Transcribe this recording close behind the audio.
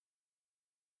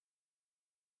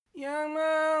يا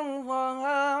من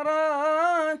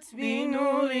ظهرت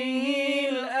بنوره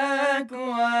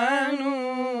الأكوان،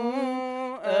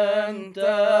 أنت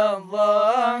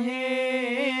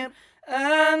الظاهر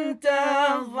أنت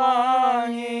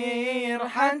الظاهر،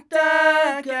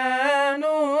 حتى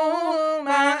كانوا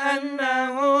مع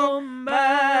أنهم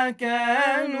ما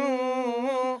كانوا